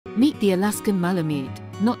Meet the Alaskan Malamute,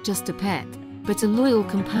 not just a pet, but a loyal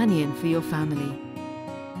companion for your family.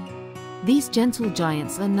 These gentle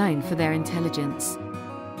giants are known for their intelligence.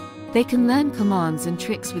 They can learn commands and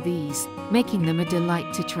tricks with ease, making them a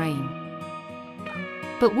delight to train.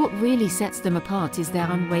 But what really sets them apart is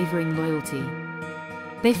their unwavering loyalty.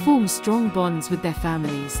 They form strong bonds with their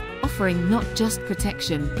families, offering not just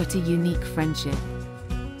protection but a unique friendship.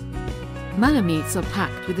 Malamutes are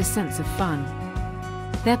packed with a sense of fun.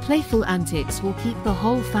 Their playful antics will keep the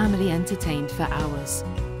whole family entertained for hours.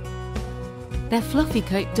 Their fluffy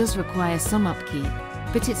coat does require some upkeep,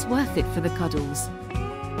 but it's worth it for the cuddles.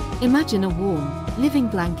 Imagine a warm, living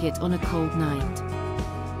blanket on a cold night.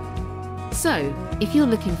 So, if you're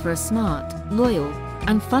looking for a smart, loyal,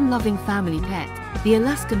 and fun-loving family pet, the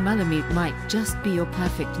Alaskan Malamute might just be your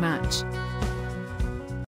perfect match.